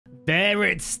There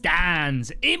it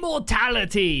stands,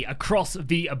 immortality across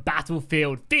the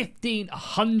battlefield.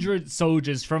 1,500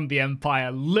 soldiers from the Empire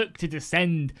look to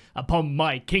descend upon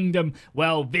my kingdom.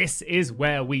 Well, this is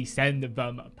where we send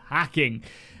them packing.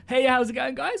 Hey, how's it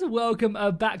going, guys? Welcome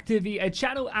back to the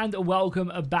channel, and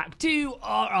welcome back to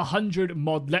our 100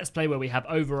 mod Let's Play, where we have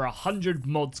over 100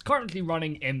 mods currently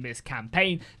running in this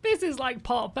campaign. This is like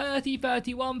part 30,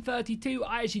 31, 32.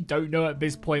 I actually don't know at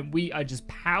this point. We are just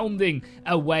pounding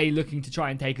away, looking to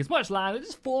try and take as much land and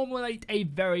just formulate a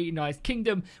very nice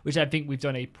kingdom, which I think we've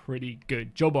done a pretty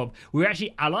good job of. We're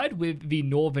actually allied with the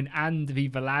Northern and the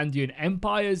Valandian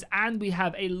empires, and we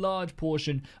have a large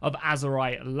portion of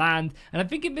Azerite land. And I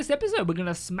think in this episode we're going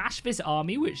to smash this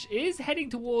army, which is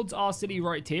heading towards our city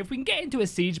right here. If we can get into a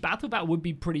siege battle, that would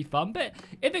be pretty fun, but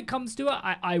if it comes to it,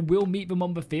 I will meet them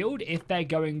on the field if they're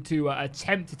going to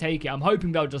attempt to take it. I'm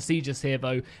hoping they'll just siege us here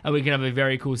though, and we can have a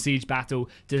very cool siege battle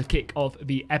to kick off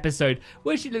the episode,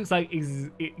 which it looks like is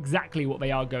exactly what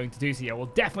they are going to do. So yeah, we'll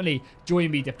definitely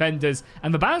join the defenders,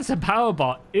 and the balance of power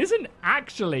bar isn't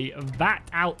actually that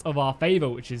out of our favor,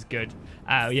 which is good.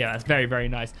 Yeah, that's very, very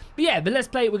nice. But yeah, but let's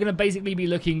play. We're going to basically be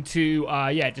looking to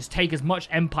yeah, just take as much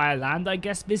Empire land, I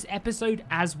guess, this episode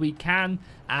as we can,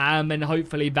 and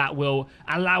hopefully that will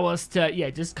allow us to,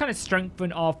 yeah, just kind of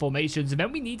strengthen our formations. And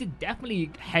then we need to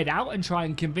definitely head out and try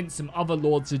and convince some other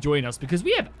lords to join us, because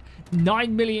we have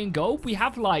 9 million gold. We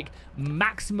have like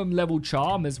maximum level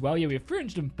charm as well. Yeah, we have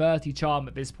 330 charm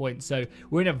at this point, so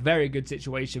we're in a very good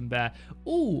situation there.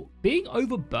 Oh, being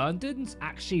overburdened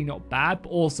actually not bad, but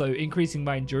also increasing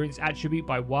my endurance attribute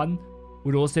by 1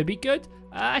 would also be good.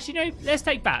 Actually, no, let's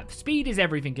take that. Speed is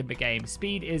everything in the game.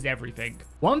 Speed is everything.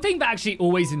 One thing that actually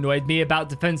always annoyed me about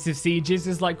defensive sieges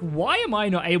is, like, why am I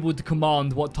not able to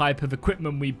command what type of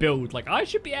equipment we build? Like, I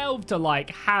should be able to, like,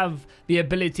 have the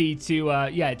ability to,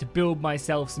 yeah, to build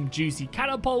myself some juicy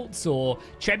catapults or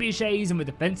trebuchets on the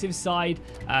defensive side.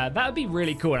 That would be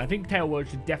really cool, and I think Tailworld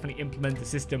should definitely implement a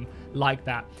system like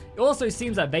that. It also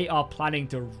seems like they are planning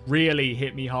to really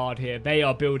hit me hard here. They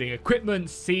are building equipment,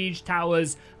 siege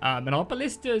towers, and our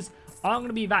ballistas aren't going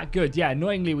to be that good. Yeah,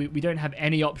 annoyingly, we don't have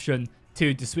any option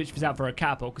to switch this out for a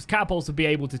catapult, because catapults will be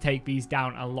able to take these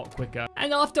down a lot quicker.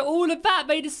 And after all of that,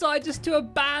 they decide just to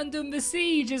abandon the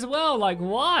siege as well. Like,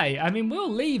 why? I mean,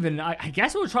 we'll leave, and I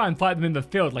guess we'll try and fight them in the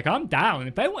field. Like, I'm down.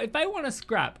 If they want to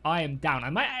scrap, I am down. I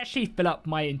might actually fill up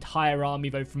my entire army,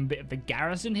 though, from a bit of the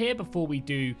garrison here before we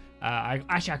do.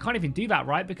 Actually, I can't even do that,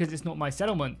 right? Because it's not my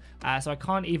settlement. So I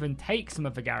can't even take some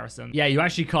of the garrison. Yeah, you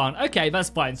actually can't. Okay, that's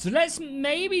fine. So let's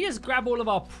maybe just grab all of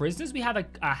our prisoners. We have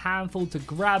a handful to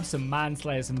grab, some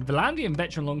manslayers, some Valandian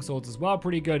veteran longswords as well.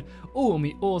 Pretty good. Oh, and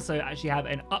we also actually have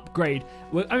an upgrade.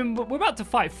 I mean, we're about to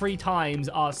fight 3 times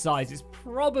our size. It's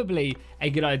probably a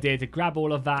good idea to grab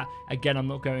all of that. Again, I'm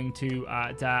not going to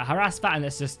harass that, and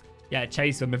let's just, yeah,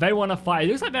 chase them. If they want to fight, it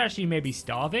looks like they're actually maybe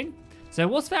starving. So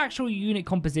what's the actual unit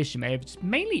composition? They have just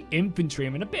mainly infantry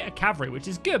and a bit of cavalry, which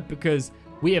is good because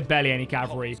we have barely any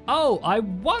cavalry. Oh, I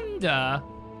wonder...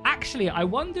 Actually, I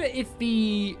wonder if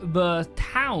the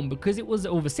town, because it was,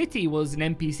 or the city was an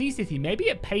NPC city, maybe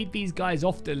it paid these guys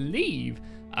off to leave.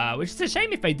 Which is a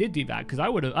shame if they did do that, because I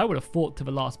would have fought to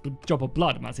the last drop of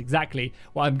blood, and that's exactly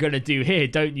what I'm going to do here,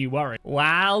 don't you worry.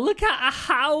 Wow, look at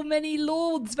how many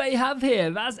lords they have here.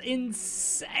 That's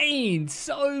insane.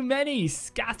 So many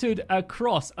scattered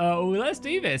across. Oh, let's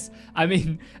do this. I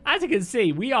mean, as you can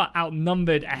see, we are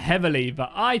outnumbered heavily,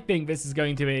 but I think this is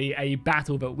going to be a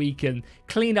battle that we can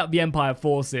clean up the Empire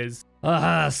forces.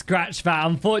 Scratch that.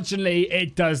 Unfortunately,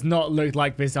 it does not look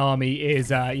like this army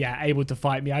is, yeah, able to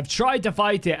fight me. I've tried to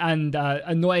fight it, and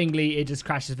annoyingly, it just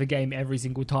crashes the game every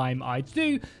single time I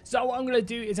do. So what I'm going to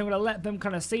do is I'm going to let them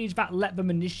kind of siege that, let them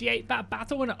initiate that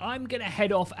battle, and I'm going to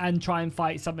head off and try and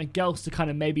fight something else to kind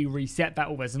of maybe reset that.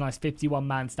 Oh, there's a nice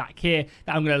 51-man stack here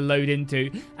that I'm going to load into.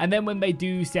 And then when they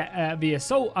do set the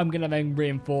assault, I'm going to then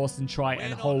reinforce and try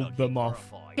and hold them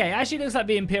off. Okay, actually looks like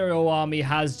the Imperial Army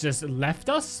has just left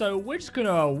us, so we're just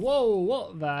gonna... Whoa,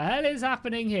 what the hell is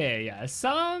happening here? Yeah,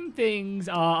 some things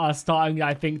are starting,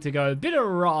 I think, to go a bit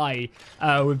awry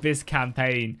with this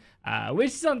campaign. Which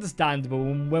is understandable.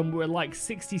 When we're like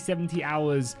 60, 70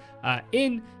 hours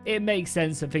in, it makes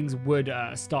sense that things would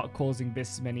start causing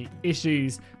this many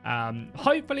issues.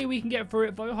 Hopefully we can get through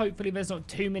it though. Hopefully there's not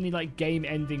too many like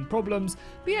game-ending problems.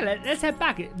 But yeah, let's head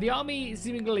back. The army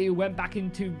seemingly went back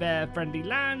into their friendly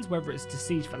lands, whether it's to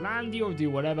siege Valandia or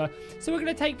do whatever. So we're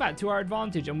going to take that to our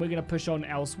advantage, and we're going to push on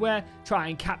elsewhere, try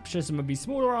and capture some of these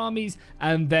smaller armies,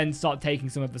 and then start taking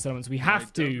some of the settlements. We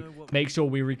have to make sure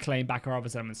we reclaim back our other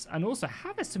settlements. And also,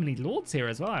 how there's so many lords here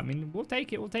as well. I mean, we'll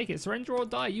take it. We'll take it. Surrender or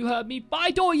die. You hurt me, but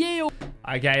I don't yield.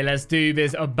 Okay, let's do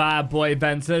this a bad boy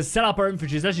event. So let's set up our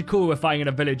infantry. It's actually cool we're fighting in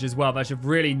a village as well. That should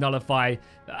really nullify,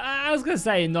 I was going to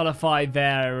say nullify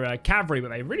their cavalry, but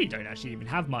they really don't actually even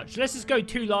have much. So let's just go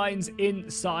 2 lines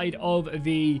inside of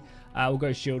the... we'll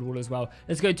go shield wall as well.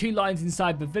 Let's go 2 lines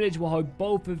inside the village. We'll hold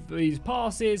both of these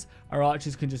passes. Our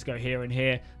archers can just go here and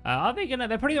here. Are they gonna?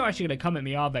 They're probably not actually gonna come at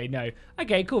me, are they? No.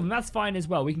 Okay, cool. And that's fine as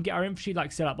well. We can get our infantry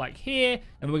like set up like here,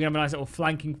 and we're gonna have a nice little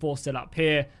flanking force set up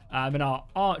here. And our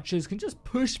archers can just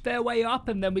push their way up,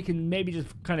 and then we can maybe just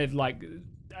kind of like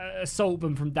assault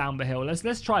them from down the hill.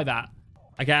 Let's try that.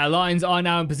 Okay, our lines are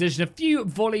now in position. A few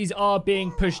volleys are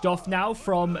being pushed off now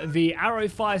from the arrow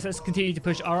fire. So let's continue to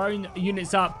push our own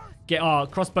units up. Get our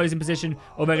crossbows in position,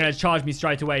 or they're going to charge me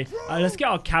straight away. Let's get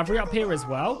our cavalry up here as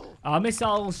well. Our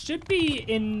missiles should be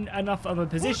in enough of a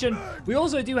position. We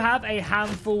also do have a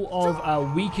handful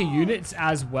of weaker units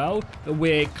as well that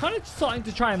we're kind of starting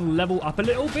to try and level up a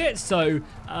little bit. So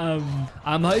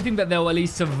I'm hoping that they'll at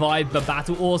least survive the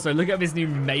battle. Also, look at this new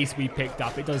mace we picked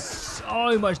up. It does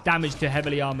so much damage to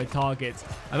heavily armored targets.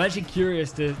 I'm actually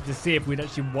curious to see if we'd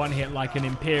actually one-hit like an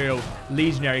Imperial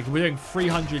Legionary. We're doing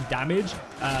 300 damage,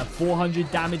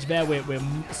 400 damage there. We're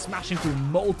smashing through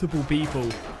multiple people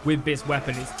with this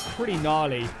weapon. It's pretty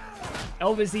gnarly.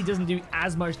 Obviously doesn't do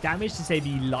as much damage to say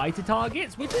the lighter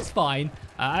targets, which is fine.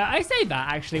 I say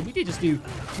that actually we did just do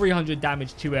 300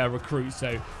 damage to our recruits,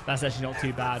 so that's actually not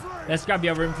too bad. Let's grab the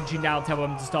other infantry now, tell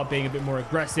them to start being a bit more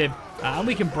aggressive, and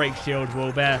we can break shield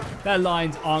wall. Their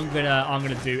lines aren't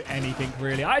gonna do anything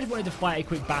really. I just wanted to fight a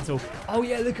quick battle. Oh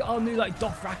yeah, look at our new like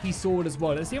Dothraki sword as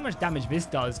well. Let's see how much damage this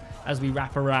does as we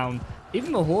wrap around.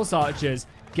 Even the horse archers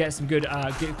get some good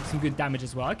damage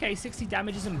as well. Okay, 60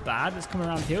 damage isn't bad. Let's come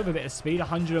around here with a bit of speed.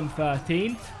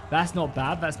 113. That's not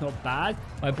bad. That's not bad.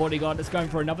 My bodyguard is going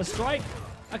for another strike.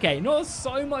 Okay, not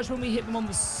so much when we hit them on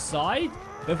the side,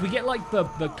 but if we get like the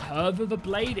curve of the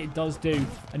blade, it does do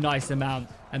a nice amount.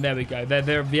 And there we go.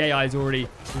 The AI is already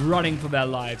running for their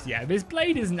lives. Yeah, this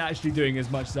blade isn't actually doing as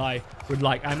much as I would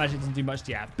like. I imagine it doesn't do much.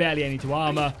 Yeah, barely any to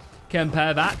armor.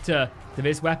 Compare that to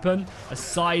this weapon. A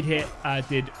side hit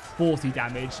did 40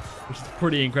 damage, which is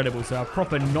pretty incredible. So a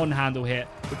proper non-handle hit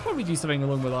would probably do something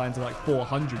along the lines of like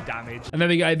 400 damage. And there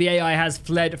we go. The AI has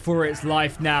fled for its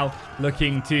life now,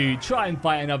 looking to try and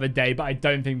fight another day, but I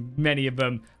don't think many of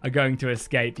them are going to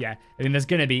escape. Yeah, I mean, there's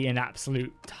going to be an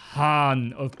absolute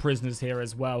ton of prisoners here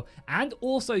as well. And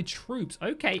also troops.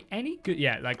 Okay, any good?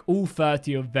 Yeah, like all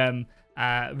 30 of them.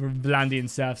 Valandian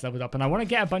serfs leveled up, and I want to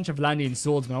get a bunch of Valandian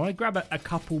swordsmen. I want to grab a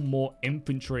couple more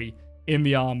infantry in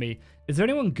the army. Is there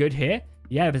anyone good here?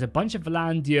 Yeah, there's a bunch of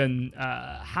Valandian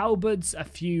halberds, a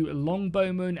few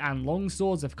longbowmen and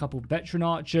longswords, a couple veteran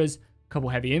archers, a couple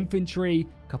heavy infantry,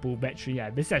 a couple veteran.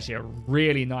 Yeah, this is actually a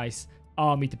really nice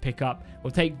army to pick up.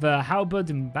 We'll take the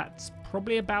halberd, and that's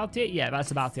probably about it. Yeah,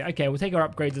 that's about it. Okay, we'll take our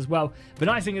upgrades as well. The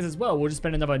nice thing is as well, we'll just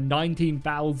spend another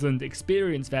 19,000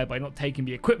 experience there by not taking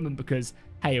the equipment because,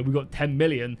 hey, we got 10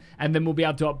 million, and then we'll be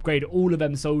able to upgrade all of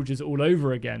them soldiers all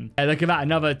over again. Look at that,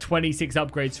 another 26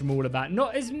 upgrades from all of that.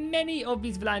 Not as many of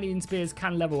these Valandian spears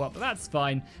can level up, but that's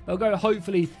fine. They'll go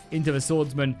hopefully into the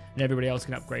swordsman, and everybody else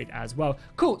can upgrade as well.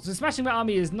 Cool, so smashing that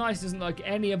army is nice. Doesn't look like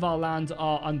any of our lands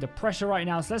are under pressure right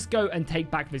now, so let's go and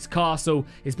take back this castle.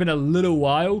 It's been a little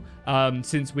while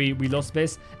since we lost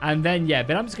this, and then yeah,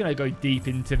 then I'm just gonna go deep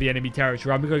into the enemy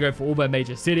territory. I'm gonna go for all their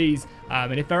major cities,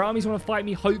 and if their armies want to fight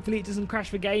me, hopefully it doesn't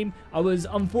crash the game. I was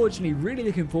unfortunately really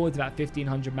looking forward to that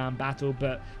 1,500 man battle,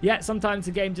 but yeah, sometimes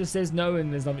the game just says no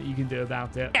and there's nothing you can do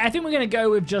about it. I think we're gonna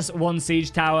go with just one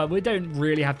siege tower. We don't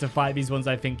really have to fight these ones.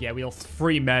 I think, yeah, we lost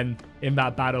 3 men in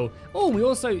that battle. Oh, we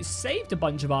also saved a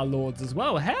bunch of our lords as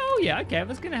well. Hell yeah. Okay,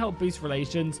 that's gonna help boost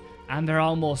relations. And there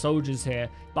are more soldiers here,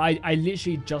 but I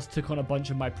literally just took on a bunch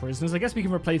of my prisoners. I guess we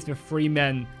can replace the 3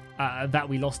 men that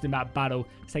we lost in that battle.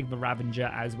 Let's take the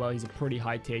Ravager as well. He's a pretty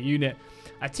high tier unit.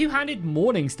 A 2-handed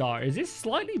Morningstar. Is this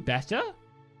slightly better?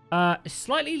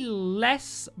 Slightly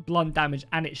less blunt damage,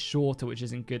 and it's shorter, which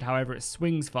isn't good. However, it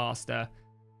swings faster.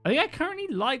 I think I currently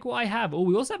like what I have. Oh,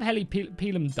 we also have Heli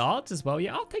Pelum darts as well.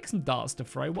 Yeah, I'll take some darts to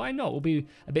throw. Why not? We'll be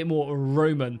a bit more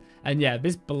Roman. And yeah,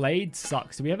 this blade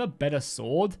sucks. Do we have a better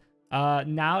sword?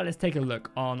 Now let's take a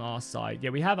look on our side. Yeah,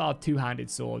 we have our 2-handed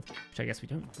sword, which I guess we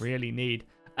don't really need.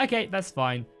 Okay, that's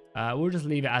fine. We'll just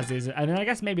leave it as is. And then I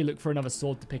guess maybe look for another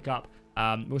sword to pick up.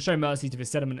 We'll show mercy to the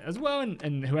settlement as well,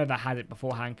 and whoever had it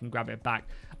beforehand can grab it back.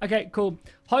 Okay, cool.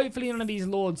 Hopefully none of these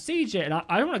lords siege it, and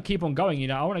I want to keep on going, you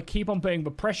know. I want to keep on putting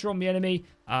the pressure on the enemy.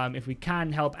 If we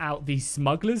can help out these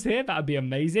smugglers here, that would be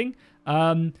amazing.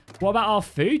 What about our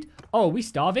food? Oh, are we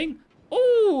starving?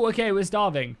 Oh, okay, we're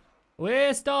starving.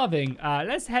 We're starving.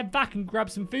 Let's head back and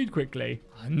grab some food quickly.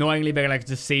 Annoyingly, they're like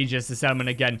just siege us the settlement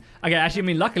again. Okay, actually, I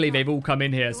mean, luckily they've all come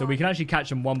in here, so we can actually catch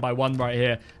them one by one right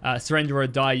here. Surrender or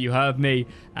die, you heard me.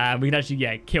 We can actually,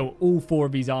 yeah, kill all 4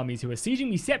 of these armies who are sieging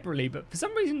me separately, but for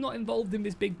some reason not involved in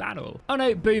this big battle. Oh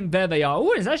no, boom, there they are.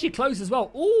 Oh, it's actually close as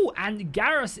well. Oh, and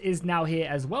Garrus is now here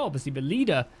as well, obviously the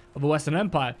leader of the Western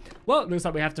Empire. Well, it looks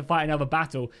like we have to fight another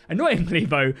battle. Annoyingly,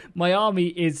 though, my army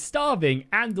is starving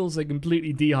and also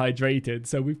completely dehydrated,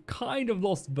 so we've kind of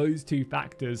lost those 2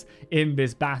 factors in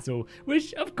this battle,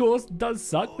 which, of course, does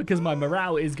suck because my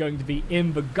morale is going to be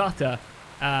in the gutter.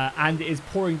 And it is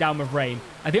pouring down with rain.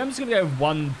 I think I'm just going to go with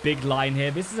one big line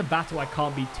here. This is a battle I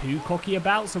can't be too cocky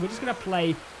about, so we're just going to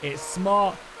play it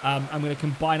smart. I'm going to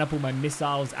combine up all my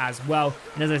missiles as well.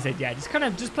 And as I said, yeah, just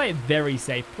play it very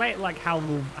safe. Play it like how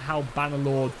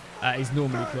Bannerlord is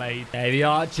normally played. Okay, the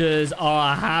archers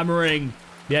are hammering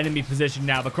the enemy position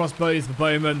now. The crossbows, the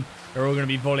bowmen, they're all going to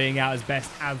be volleying out as best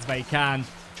as they can,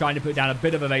 trying to put down a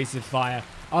bit of evasive fire.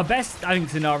 Our best, I think,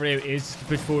 scenario is just to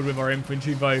push forward with our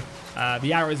infantry, though.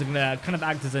 The arrows are going to kind of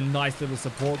act as a nice little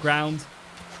support ground.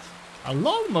 A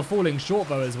lot of them are falling short,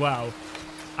 though, as well.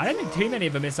 I don't think too many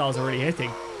of the missiles are really hitting.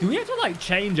 Do we have to, like,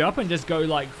 change up and just go,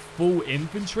 like, full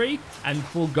infantry and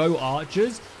forgo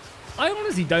archers? I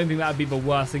honestly don't think that would be the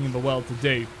worst thing in the world to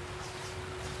do.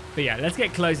 But, yeah, let's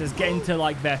get close. Let's get into,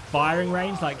 like, their firing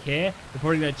range, like here. They're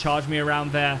probably going to charge me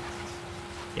around there.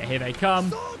 Yeah, here they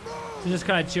come. So just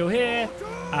kind of chill here.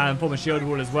 And form a shield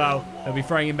wall as well. They'll be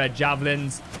throwing in their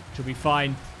javelins. Should be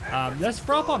fine. Let's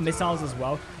throw up our missiles as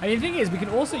well. I mean, the thing is, we can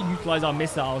also utilize our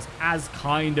missiles as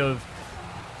kind of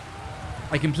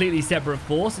a completely separate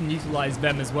force and utilize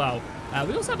them as well.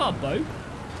 We also have our bow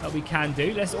that we can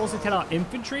do. Let's also tell our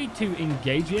infantry to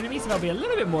engage the enemy, so they'll be a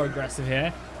little bit more aggressive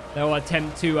here. They'll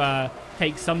attempt to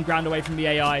take some ground away from the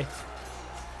AI.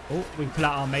 Oh, we can pull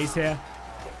out our mace here.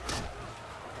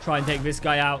 Try and take this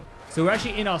guy out. So we're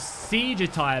actually in our siege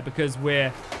attire because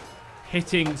we're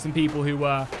hitting some people who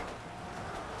were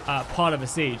part of a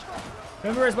siege.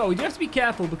 Remember as well, we do have to be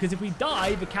careful because if we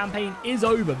die, the campaign is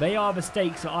over. They are the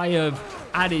stakes that I have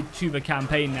added to the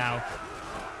campaign now.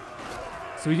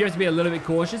 So we do have to be a little bit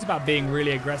cautious about being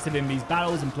really aggressive in these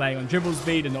battles and playing on dribble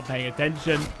speed and not paying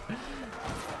attention.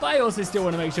 But I also still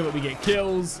want to make sure that we get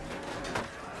kills.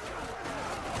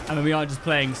 And then we aren't just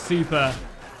playing super,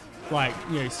 like,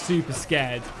 you know, super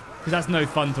scared. Because that's no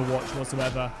fun to watch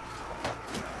whatsoever.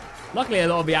 Luckily, a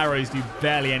lot of the arrows do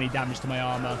barely any damage to my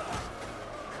armor.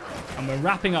 And we're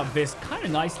wrapping up this kind of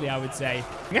nicely, I would say.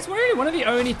 I guess really one of the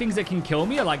only things that can kill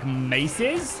me are like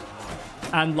maces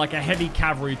and like a heavy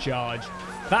cavalry charge.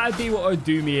 That would be what would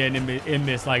do me in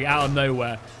this, like, out of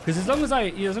nowhere. Because as long as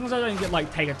I don't get,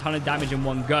 like, take a ton of damage in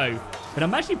one go, but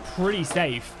I'm actually pretty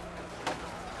safe.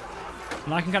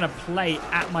 And I can kind of play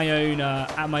at my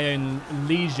own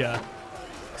leisure.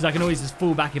 Because I can always just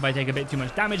fall back if I take a bit too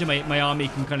much damage, and my army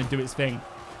can kind of do its thing.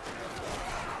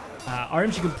 Our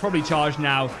infantry can probably charge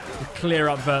now to clear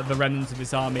up the remnants of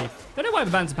this army. Don't know why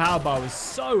the Vancer Power Bar was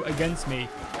so against me.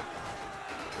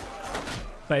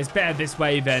 But it's better this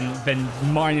way than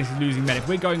mindlessly losing men. If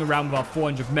we're going around with our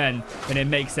 400 men, then it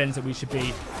makes sense that we should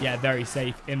be, yeah, very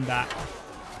safe in that.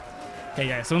 Okay,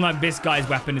 yeah, something like this guy's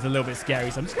weapon is a little bit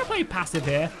scary, so I'm just going to play passive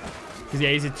here. Because,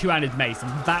 yeah, he's a two-handed mace,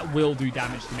 and that will do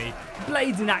damage to me.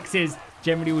 Blades and axes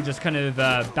generally will just kind of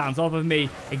bounce off of me.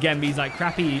 Again, these, like,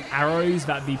 crappy arrows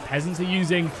that the peasants are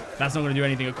using, that's not going to do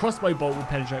anything. A crossbow bolt will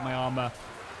penetrate my armor.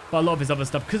 But a lot of this other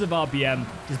stuff, because of RBM,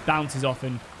 just bounces off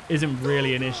and isn't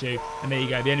really an issue. And there you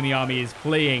go. The enemy army is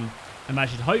fleeing. And that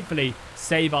should hopefully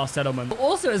save our settlement.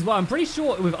 Also, as well, I'm pretty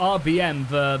sure with RBM,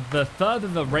 the further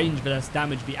the range, the less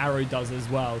damage the arrow does as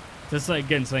well. So that's,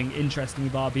 again, something interesting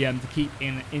with RBM to keep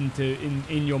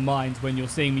in your minds when you're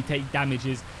seeing me take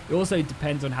damages. It also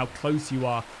depends on how close you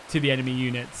are to the enemy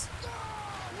units.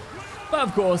 But,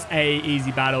 of course, a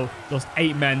easy battle. Lost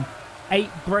 8 men. 8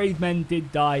 brave men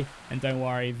did die, and don't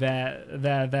worry,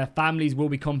 their families will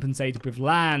be compensated with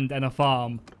land and a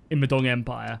farm in the Dong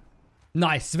Empire.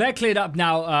 Nice, so they're cleared up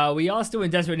now. We are still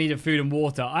in desperate need of food and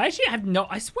water. I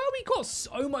swear we got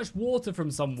so much water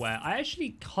from somewhere. I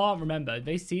actually can't remember.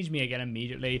 They sieged me again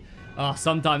immediately.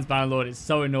 Sometimes Bannerlord is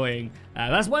so annoying.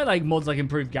 That's why like mods like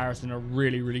Improved Garrison are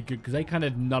really, really good, because they kind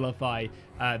of nullify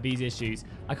these issues.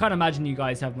 I can't imagine you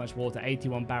guys have much water.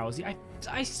 81 barrels.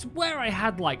 I swear I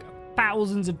had like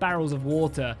thousands of barrels of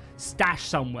water stashed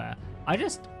somewhere. I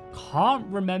just can't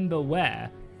remember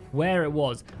where it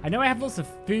was. I know I have lots of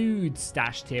food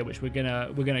stashed here, which we're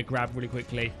gonna grab really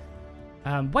quickly.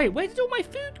 Wait, where did all my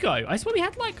food go? I swear we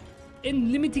had like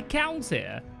unlimited cows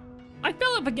here. I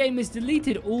felt like the game has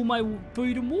deleted all my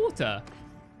food and water,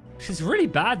 which is really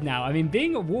bad now. I mean,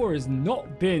 being at war has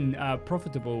not been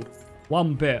profitable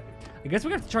one bit. I guess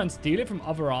we're going to have to try and steal it from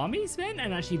other armies then,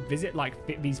 and actually visit like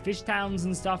these fish towns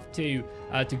and stuff to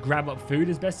grab up food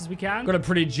as best as we can. Got a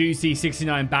pretty juicy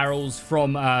 69 barrels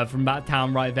from that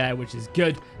town right there, which is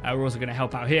good. We're also going to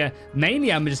help out here.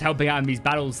 Mainly, I'm just helping out in these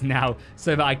battles now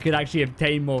so that I could actually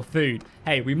obtain more food.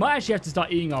 Hey, we might actually have to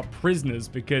start eating our prisoners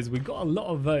because we've got a lot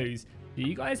of those. Do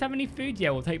you guys have any food?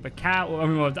 Yeah, we'll take the cow. I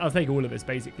mean, I'll take all of this,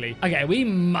 basically. Okay, we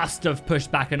must have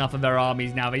pushed back enough of their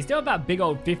armies now. They still have that big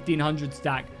old 1,500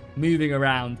 stack moving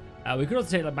around. We could also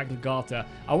take that back to Garter.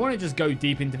 I want to just go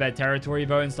deep into their territory,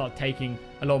 though, and start taking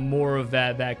a lot more of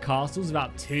their castles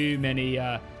without too many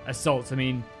assaults. I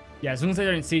mean, yeah, as long as they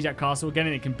don't siege that castle again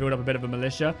and it can build up a bit of a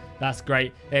militia, that's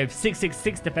great. They have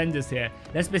 666 defenders here.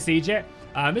 Let's besiege it.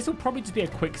 This will probably just be a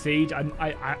quick siege.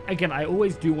 Again, I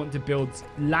always do want to build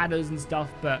ladders and stuff,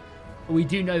 but we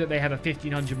do know that they have a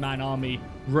 1,500-man army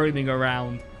roaming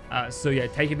around. So yeah,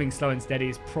 taking things slow and steady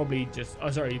is probably just... Oh,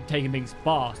 sorry, taking things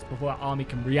fast before that army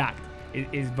can react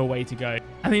is the way to go.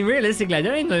 I mean, realistically, I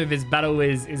don't even know if this battle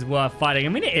is worth fighting. I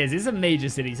mean, it is. It's a major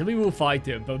city, so we will fight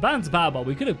it. But balance power bar,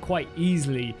 we could have quite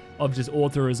easily have just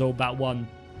auto-resolved that one.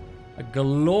 A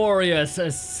glorious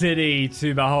city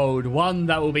to behold. One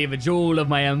that will be the jewel of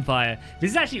my empire.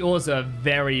 This is actually also a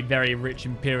very, very rich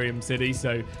Imperium city.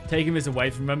 So taking this away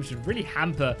from them should really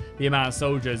hamper the amount of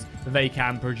soldiers that they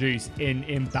can produce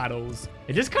in battles.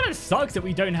 It just kind of sucks that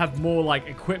we don't have more like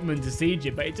equipment to siege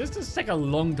it. But it just does take a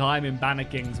long time in Banner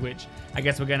Kings, which I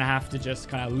guess we're going to have to just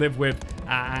kind of live with.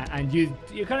 And you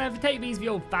kind of have to take these the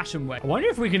old-fashioned way. I wonder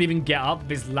if we can even get up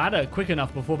this ladder quick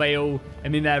enough before they all... I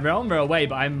mean, they're on their way,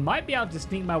 but I might be able to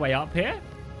sneak my way up here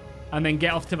and then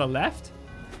get off to the left,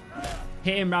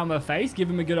 hit him around the face, give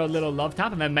him a good old little love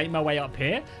tap, and then make my way up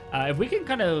here. If we can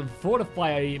kind of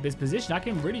fortify this position, I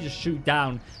can really just shoot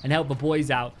down and help the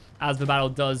boys out as the battle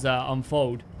does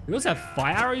unfold. We also have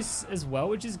fire arrows as well,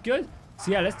 which is good.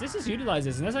 So yeah, let's just utilize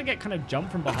this. Unless I get kind of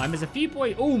jumped from behind. There's a few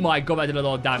boys. Oh my god, that did a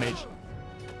lot of damage.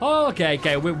 Oh, okay.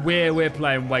 We're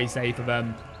playing way safer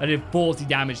than. That did 40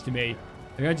 damage to me.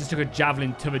 I think I just took a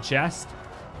javelin to the chest.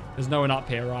 There's no one up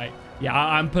here, right? Yeah,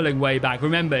 I'm pulling way back.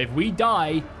 Remember, if we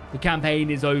die, the campaign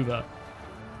is over.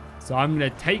 So I'm going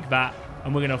to take that,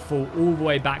 and we're going to fall all the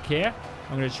way back here.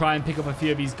 I'm going to try and pick up a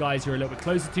few of these guys who are a little bit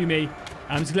closer to me.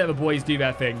 I'm just going to let the boys do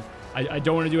their thing. I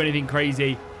don't want to do anything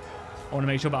crazy. I want to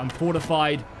make sure that I'm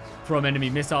fortified from enemy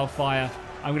missile fire.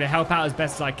 I'm going to help out as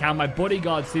best as I can. My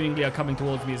bodyguards seemingly are coming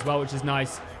towards me as well, which is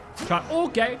nice. Try.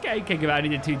 Okay, good. I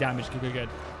needed 2 damage. Good.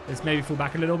 Let's maybe fall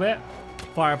back a little bit.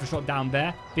 Fire off a shot down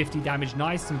there. 50 damage.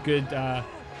 Nice. Some good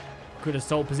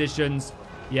assault positions.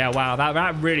 Yeah, wow.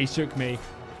 That really shook me.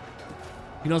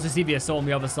 You can also see the assault on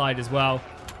the other side as well.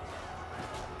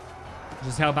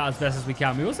 Just help out as best as we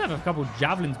can. We also have a couple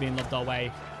javelins being lobbed our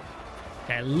way.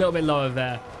 Okay, a little bit lower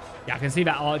there. Yeah, I can see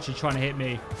that archer trying to hit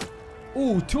me.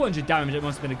 Ooh, 200 damage. It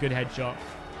must have been a good headshot.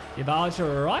 Yeah, the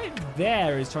archer right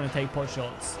there is trying to take pot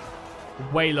shots.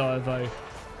 Way lower, though.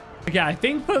 Okay, I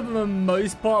think for the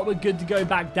most part, we're good to go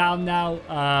back down now.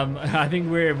 I think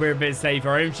we're a bit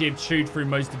safer. I actually have chewed through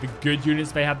most of the good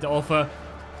units they have to offer.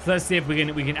 So let's see if we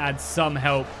can add some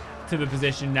help to the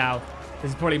position now. This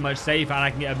is probably much safer, and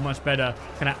I can get a much better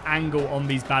kind of angle on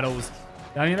these battles.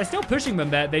 I mean, they're still pushing them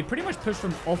there. They pretty much push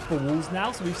from off the walls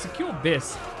now, so we've secured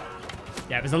this.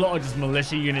 Yeah, there's a lot of just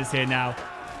militia units here now.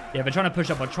 Yeah, they're trying to push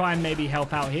up. I'll try and maybe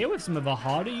help out here with some of the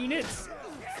harder units.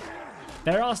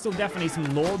 There are still definitely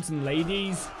some lords and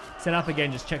ladies set up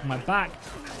again. Just check my back.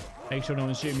 Make sure no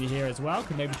one's shooting me here as well.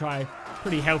 Could maybe try a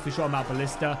pretty healthy shot about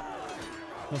ballista.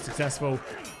 Not successful.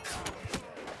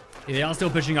 Yeah, they are still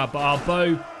pushing up, but our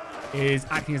bow is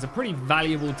acting as a pretty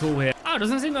valuable tool here. Oh, it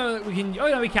doesn't seem like we can... Oh,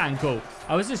 no, we can. Cool.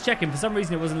 I was just checking. For some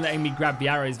reason, it wasn't letting me grab the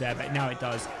arrows there, but now it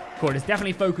does. Cool. It's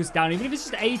definitely focused down. Even if it's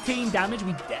just 18 damage,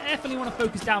 we definitely want to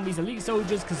focus down these elite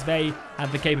soldiers because they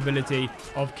have the capability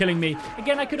of killing me.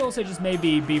 Again, I could also just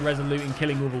maybe be resolute in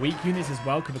killing all the weak units as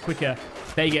well, because the quicker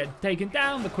they get taken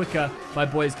down, the quicker my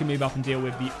boys can move up and deal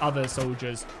with the other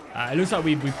soldiers. It looks like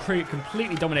we've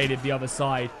completely dominated the other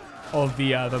side of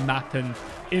the map, and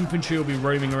infantry will be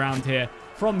roaming around here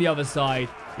from the other side.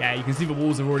 Yeah, you can see the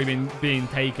walls have already been being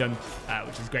taken,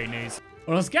 which is great news.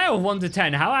 On a scale of 1 to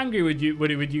 10, how angry would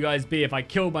you guys be if I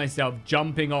killed myself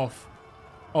jumping off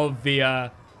of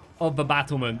the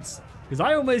battlements? Because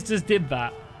I almost just did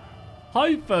that.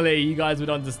 Hopefully, you guys would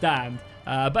understand.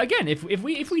 But again, if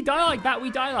we die like that, we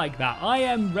die like that. I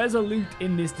am resolute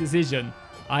in this decision.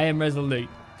 I am resolute.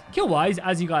 Kill-wise,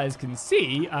 as you guys can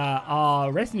see,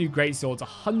 our retinue greatswords,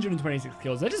 126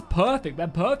 kills. They're just perfect. They're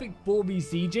perfect for these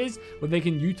sieges where they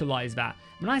can utilize that.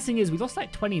 The nice thing is we lost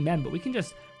like 20 men, but we can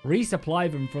just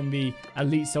resupply them from the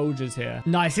elite soldiers here.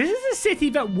 Nice. This is a city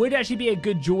that would actually be a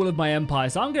good jewel of my empire,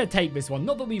 so I'm going to take this one.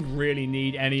 Not that we really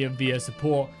need any of the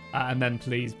support. And then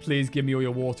please give me all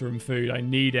your water and food. I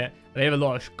need it. They have a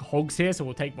lot of hogs here, so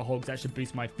we'll take the hogs. That should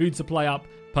boost my food supply up.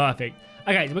 Perfect.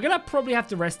 Okay, so we're going to probably have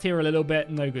to rest here a little bit.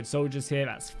 No good soldiers here.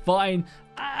 That's fine.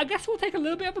 I guess we'll take a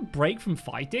little bit of a break from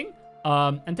fighting.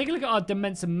 And take a look at our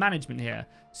Dimensa management here.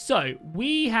 So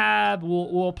we have,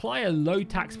 we'll apply a low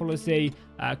tax policy.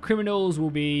 Criminals will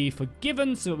be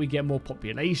forgiven so that we get more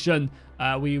population.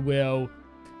 We will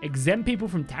exempt people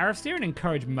from tariffs here and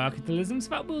encourage mercantilism.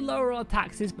 So that will lower our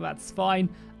taxes, but that's fine.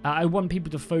 I want people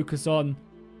to focus on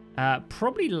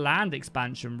probably land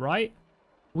expansion, right?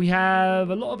 We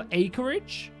have a lot of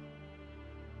acreage.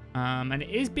 And it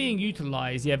is being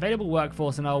utilized. Yeah, available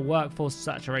workforce and our workforce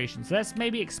saturation. So let's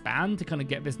maybe expand to kind of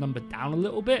get this number down a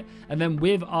little bit. And then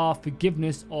with our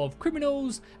forgiveness of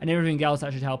criminals and everything else,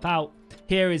 that should help out.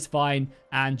 Here is fine.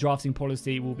 And drafting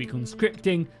policy will be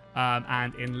conscripting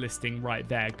and enlisting right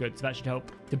there. Good. So that should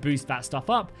help to boost that stuff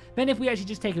up. Then if we actually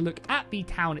just take a look at the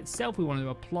town itself, we want to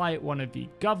apply one of the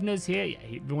governors here.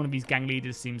 Yeah, one of these gang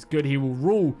leaders seems good. He will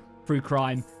rule through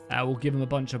crime. We'll give him a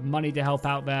bunch of money to help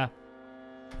out there.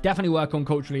 Definitely work on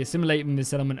culturally assimilating this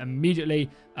settlement immediately.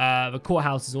 The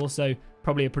courthouse is also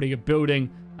probably a pretty good building.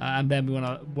 And then we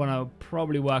want to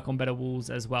probably work on better walls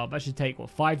as well. That should take, what,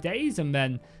 5 days? And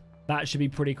then that should be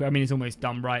pretty quick. I mean, it's almost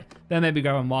done, right? Then maybe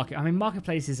go on market. I mean,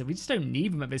 marketplaces, we just don't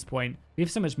need them at this point. We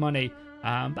have so much money.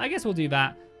 But I guess we'll do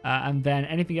that. And then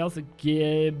anything else that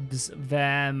gives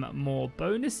them more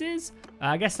bonuses.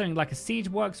 I guess something like a siege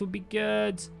works would be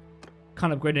good.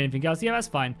 Can't upgrade anything else. Yeah, that's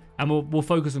fine. And we'll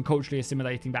focus on culturally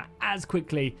assimilating that as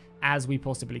quickly as we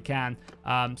possibly can.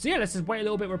 So yeah, let's just wait a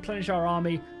little bit, replenish our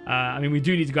army. I mean, we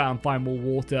do need to go out and find more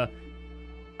water.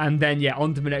 And then, yeah,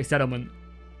 on to the next settlement.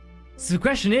 So the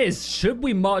question is, should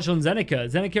we march on Zenica?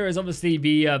 Zenica is obviously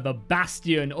the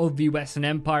bastion of the Western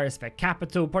Empire. It's their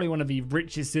capital, probably one of the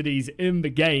richest cities in the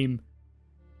game.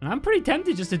 And I'm pretty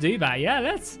tempted just to do that. Yeah,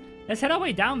 let's head our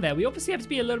way down there. We obviously have to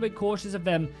be a little bit cautious of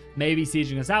them maybe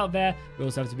sieging us out there. We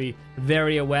also have to be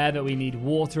very aware that we need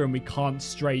water and we can't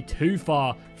stray too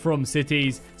far from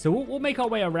cities. So we'll make our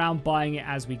way around buying it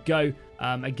as we go.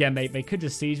 Again, they could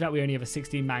just siege that. We only have a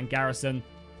 16-man garrison.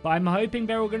 But I'm hoping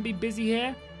they're all going to be busy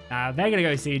here. They're going to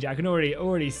go siege it. I can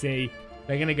already see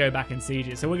they're going to go back and siege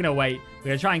it. So we're going to wait. We're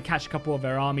going to try and catch a couple of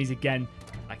their armies again.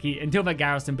 Until that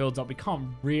garrison builds up, we can't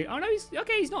really... Oh, no,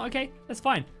 he's not. Okay, that's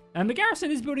fine. And the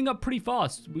garrison is building up pretty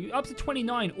fast. We're up to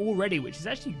 29 already, which is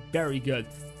actually very good.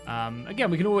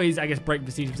 Again, we can always, I guess, break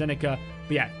the siege of Zenica.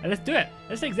 But yeah, let's do it.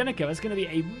 Let's take Zenica. That's going to be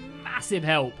a massive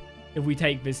help if we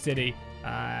take this city.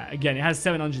 Again, it has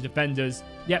 700 defenders.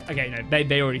 Yep, okay, no,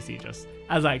 they already siege us.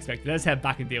 As I expected. Let's head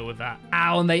back and deal with that.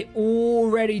 Ow, and they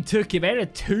already took it. They had a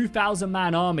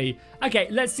 2,000-man army. Okay,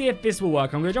 let's see if this will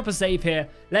work. I'm going to drop a save here.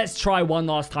 Let's try one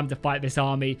last time to fight this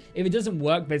army. If it doesn't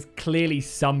work, there's clearly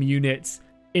some units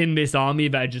in this army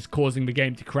that are just causing the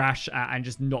game to crash and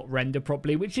just not render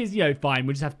properly, which is, you know, fine.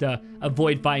 We just have to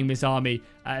avoid fighting this army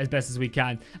as best as we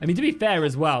can. I mean, to be fair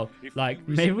as well, like,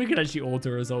 maybe we could actually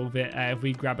auto-resolve it if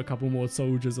we grab a couple more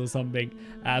soldiers or something.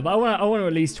 But I want to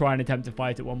at least try and attempt to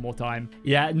fight it one more time.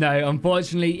 Yeah, no,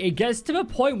 unfortunately, it gets to the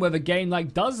point where the game,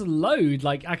 like, does load.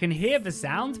 Like, I can hear the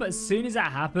sounds, but as soon as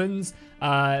that happens,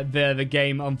 the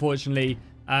game, unfortunately,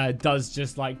 does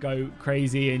just like go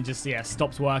crazy and just, yeah,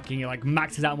 stops working. It like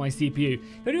maxes out my CPU.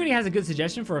 If anybody has a good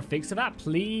suggestion for a fix of that,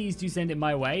 please do send it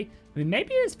my way. I mean,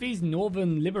 maybe it's these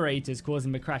northern liberators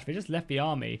causing the crash. They just left the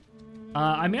army.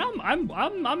 I mean,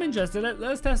 I'm interested.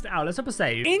 Let's test it out. Let's up a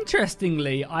save.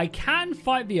 Interestingly, I can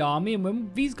fight the army, and when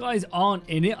these guys aren't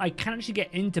in it, I can actually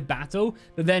get into battle,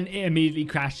 but then it immediately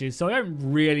crashes. So I don't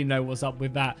really know what's up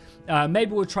with that.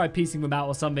 Maybe we'll try piecing them out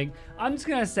or something. I'm just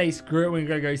gonna say screw it. We're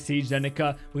gonna go siege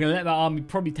Zenica. We're gonna let that army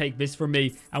probably take this from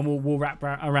me, and we'll wrap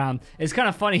around. It's kind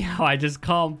of funny how I just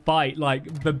can't fight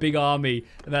like the big army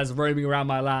that's roaming around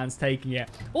my lands taking it.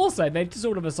 Also, they've just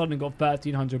all of a sudden got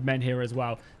 1,300 men here as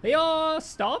well. They are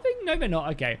starving? No, they're not.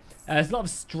 Okay. There's a lot of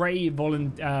stray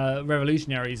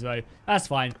revolutionaries, though. That's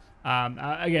fine.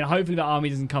 Again, hopefully the army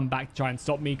doesn't come back to try and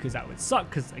stop me, because that would suck,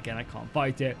 because, again, I can't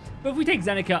fight it. But if we take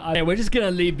Zenica, we're just going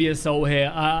to leave the assault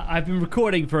here. I've been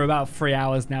recording for about 3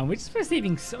 hours now. We're just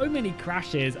receiving so many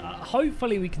crashes.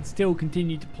 Hopefully we can still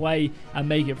continue to play and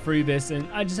make it through this, and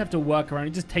I just have to work around.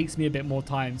 It just takes me a bit more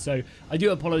time, so I do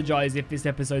apologize if this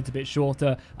episode's a bit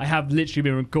shorter. I have literally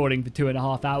been recording for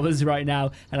 2.5 hours right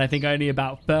now, and I think only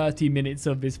about 30 minutes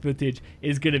of this footage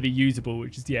is going to be usable,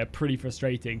 which is, yeah, pretty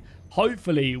frustrating.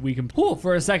 hopefully we can... Oh,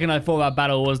 for a second I thought that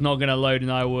battle was not going to load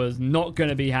and I was not going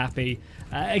to be happy.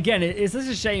 Again, it's such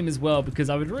a shame as well because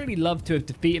I would really love to have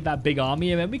defeated that big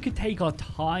army and then we could take our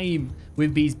time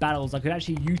with these battles. I could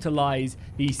actually utilize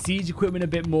the siege equipment a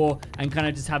bit more and kind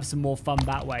of just have some more fun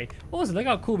that way. Also, look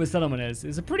how cool this settlement is.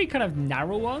 It's a pretty kind of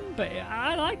narrow one, but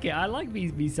I like it. I like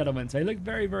these settlements. They look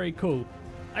very, very cool.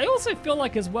 I also feel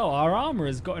like as well, our armor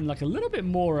has gotten like a little bit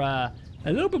more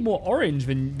orange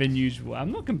than usual.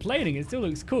 I'm not complaining. It still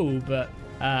looks cool, but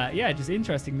yeah, just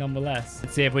interesting nonetheless.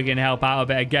 Let's see if we can help out a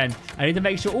bit again. I need to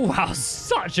make sure... Oh, wow,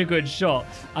 such a good shot.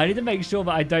 I need to make sure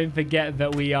that I don't forget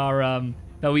that we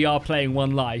are playing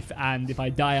one life, and if I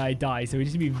die, I die. So we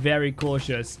just need to be very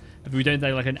cautious if we don't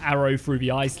take like an arrow through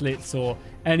the eye slits or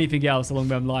anything else along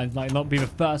those lines, like not be the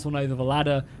first one over the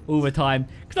ladder all the time.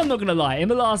 Because I'm not going to lie, in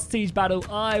the last siege battle,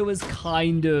 I was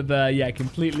kind of, yeah,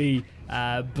 completely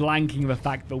blanking the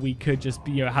fact that we could just,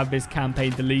 you know, have this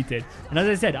campaign deleted. And as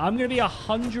I said, I'm going to be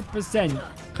 100%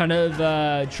 kind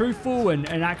of truthful and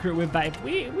accurate with that. If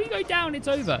we go down, it's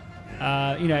over.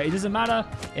 You know, it doesn't matter.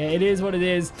 It is what it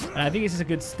is. And I think it's just a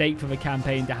good stake for the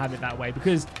campaign to have it that way.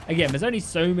 Because, again, there's only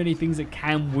so many things that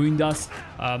can wound us.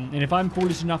 And if I'm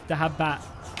foolish enough to have that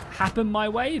happen my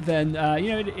way, then,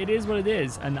 you know, it is what it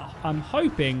is. And I'm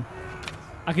hoping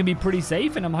I can be pretty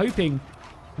safe. And I'm hoping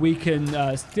we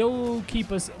can still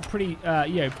keep us pretty,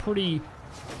 you know, pretty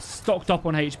stocked up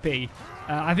on HP.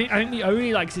 I think the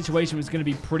only, like, situation that's going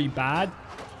to be pretty bad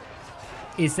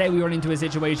is, say we run into a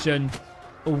situation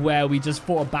where we just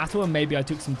fought a battle and maybe I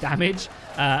took some damage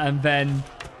and then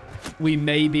we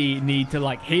maybe need to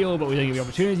like heal, but we don't get the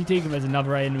opportunity to because there's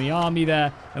another enemy army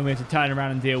there and we have to turn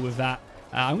around and deal with that.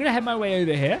 I'm going to head my way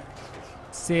over here,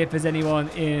 see if there's anyone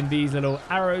in these little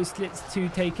arrow slits to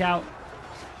take out.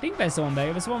 I think there's someone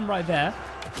there. There's someone right there.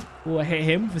 We'll hit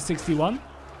him for 61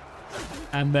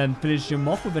 and then finish him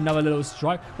off with another little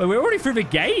strike. Wait, we're already through the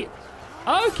gate?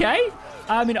 Okay.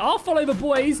 I mean, I'll follow the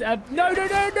boys. No.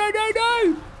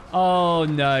 Oh,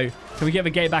 no. Can we get the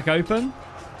gate back open?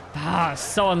 Ah,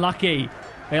 so unlucky.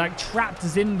 They, like, trapped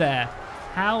us in there.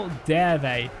 How dare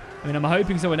they? I mean, I'm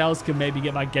hoping someone else can maybe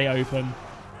get that gate open.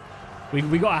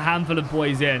 We got a handful of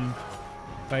boys in,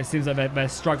 but it seems like they're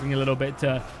struggling a little bit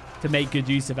to make good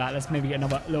use of that. Let's maybe get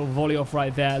another little volley off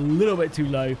right there. A little bit too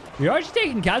low. We're actually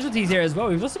taking casualties here as well.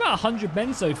 We've lost about 100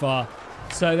 men so far.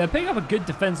 So they're picking up a good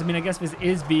defense. I mean, I guess this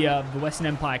is the Western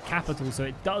Empire capital, so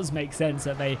it does make sense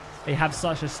that they have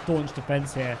such a staunch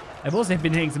defense here. They've also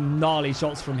been hitting some gnarly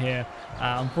shots from here.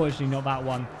 Unfortunately, not that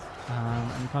one.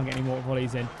 And we can't get any more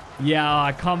volleys in. Yeah,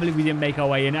 I can't believe we didn't make our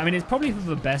way in. I mean, it's probably for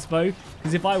the best, though,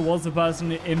 because if I was the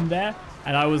person in there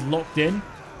and I was locked in,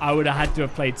 I would have had to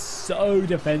have played so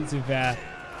defensive there.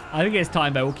 I think it's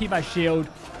time, though. We'll keep that shield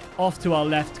off to our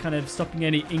left, kind of stopping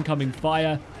any incoming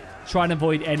fire. Try and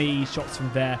avoid any shots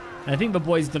from there. And I think the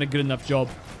boys have done a good enough job.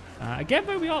 Again,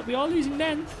 though, we are losing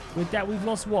men. With that, we've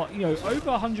lost, what, you know,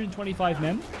 over 125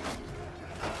 men.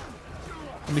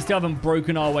 And we still haven't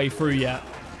broken our way through yet.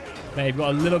 They've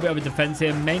got a little bit of a defense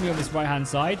here, mainly on this right-hand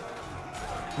side.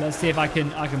 Let's see if I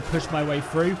can push my way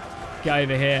through. Get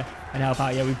over here and help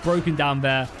out. Yeah, we've broken down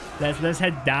there. Let's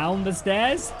head down the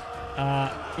stairs.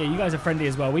 Yeah, you guys are friendly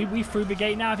as well. We through the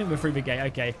gate now? I think we're through the gate.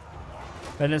 Okay.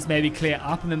 Then let's maybe clear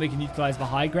up and then we can utilize the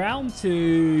high ground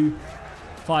to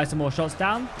fire some more shots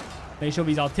down. Make sure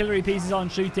these artillery pieces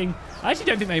aren't shooting. I actually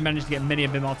don't think they managed to get many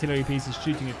of them artillery pieces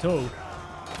shooting at all.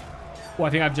 Oh,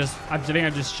 I think I've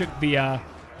just shook the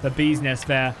bee's nest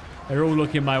there. They're all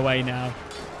looking my way now.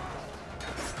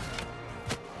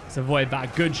 Let's avoid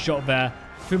that. Good shot there.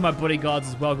 Through my bodyguards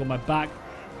as well. Got my back.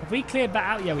 Have we cleared that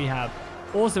out? Yeah, we have.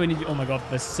 Also, we need to... Oh my god,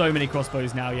 there's so many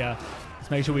crossbows now, yeah. Let's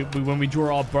make sure when we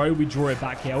draw our bow, we draw it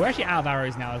back here. We're actually out of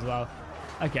arrows now as well.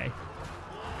 Okay.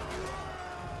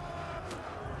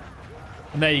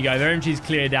 And there you go. Their infantry's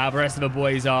cleared out. The rest of the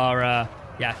boys are,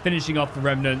 yeah, finishing off the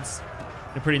remnants.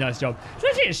 A pretty nice job. It's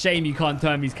actually a shame you can't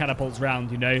turn these catapults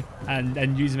round, you know,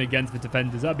 and use them against the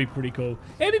defenders. That'd be pretty cool.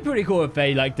 It'd be pretty cool if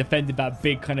they, like, defended that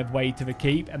big kind of way to the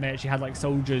keep and they actually had, like,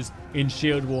 soldiers in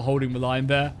shield wall holding the line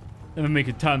there. And then we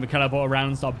could turn the catapult around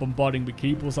and start bombarding the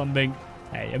keep or something.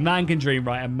 Hey, a man can dream,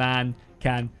 right? A man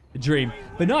can dream.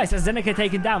 But nice, that's Zeneca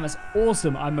taken down. That's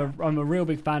awesome. I'm a real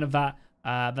big fan of that.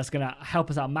 That's going to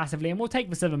help us out massively. And we'll take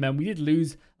the 7 men. We did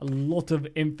lose a lot of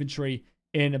infantry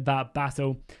in that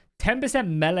battle. 10%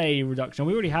 melee reduction.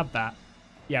 We already have that.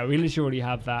 Yeah, we literally already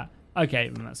have that. Okay,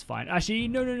 that's fine. Actually,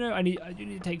 no. I do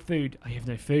need to take food. I have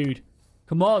no food.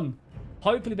 Come on.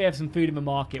 Hopefully they have some food in the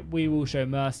market. We will show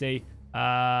mercy.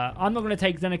 I'm not going to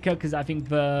take Zeneca because I think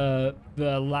the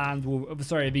land will...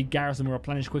 Sorry, the garrison will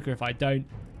replenish quicker if I don't.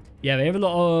 Yeah, they have a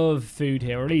lot of food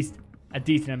here. Or at least a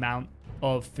decent amount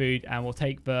of food. And we'll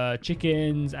take the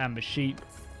chickens and the sheep.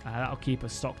 That'll keep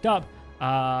us stocked up,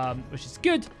 which is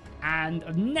good.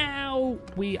 And now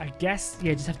we, I guess,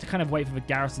 yeah, just have to kind of wait for the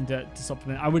garrison to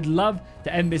supplement. I would love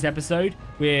to end this episode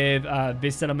with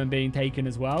this settlement being taken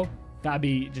as well. That'd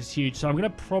be just huge. So I'm going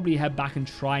to probably head back and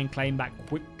try and claim back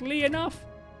quickly enough.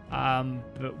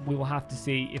 But we will have to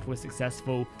see if we're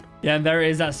successful. Yeah, and there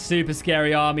is that super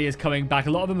scary army is coming back.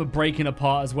 A lot of them are breaking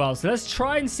apart as well. So let's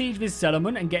try and siege this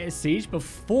settlement and get it sieged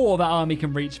before that army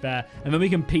can reach there. And then we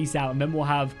can peace out. And then we'll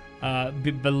have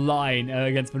the line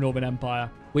against the Northern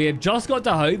Empire. We have just got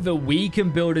to hope that we can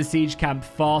build a siege camp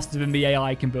faster than the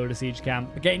AI can build a siege camp.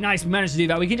 Okay, nice. We managed to do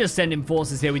that. We can just send in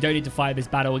forces here. We don't need to fight this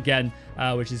battle again,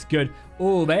 which is good.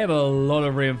 Oh, they have a lot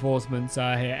of reinforcements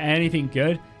here. Anything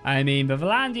good? I mean, the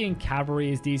Valandian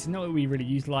cavalry is decent. Not that we really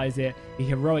utilize it. The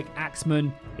heroic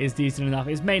axemen is decent enough.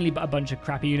 It's mainly a bunch of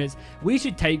crappy units. We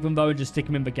should take them, though, and just stick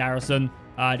them in the garrison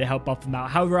to help buff them out.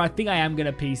 However, I think I am going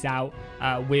to peace out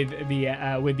with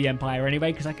the Empire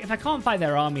anyway, because like, if I can't fight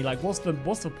their army, like, what's the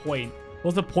point?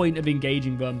 What's the point of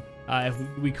engaging them if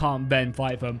we can't then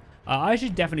fight them? I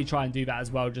should definitely try and do that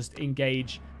as well. Just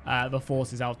engage the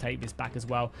forces. I'll take this back as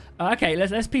well. Okay,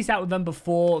 let's peace out with them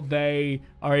before they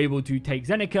are able to take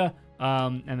Zenica.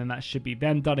 And then that should be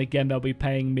them done again. They'll be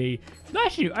paying me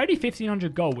actually only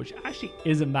 1,500 gold, which actually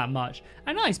isn't that much.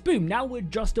 And nice, boom. Now we're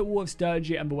just at war with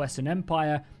Sturgia and the Western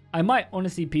Empire. I might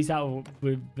honestly peace out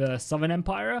with the Southern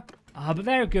Empire, but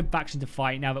they're a good faction to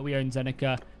fight now that we own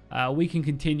Zenica. We can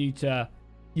continue to,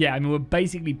 yeah, I mean, we're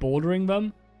basically bordering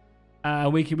them.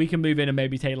 We can move in and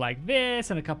maybe take like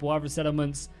this and a couple other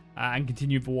settlements and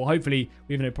continue the war. Hopefully,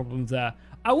 we have no problems there.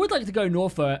 I would like to go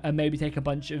north and maybe take a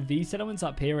bunch of these settlements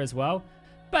up here as well.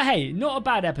 But hey, not a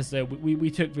bad episode. We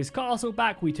took this castle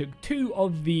back. We took 2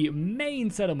 of the main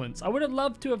settlements. I would have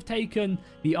loved to have taken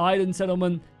the island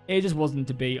settlement. It just wasn't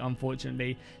to be,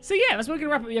 unfortunately. So yeah, that's where we're going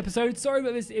to wrap up the episode. Sorry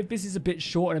about this if this is a bit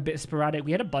short and a bit sporadic.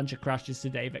 We had a bunch of crashes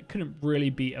today that couldn't really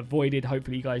be avoided.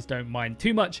 Hopefully you guys don't mind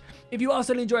too much. If you are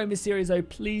still enjoying this series though,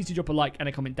 please do drop a like and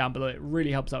a comment down below. It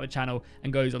really helps out the channel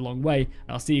and goes a long way.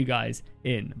 And I'll see you guys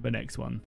in the next one.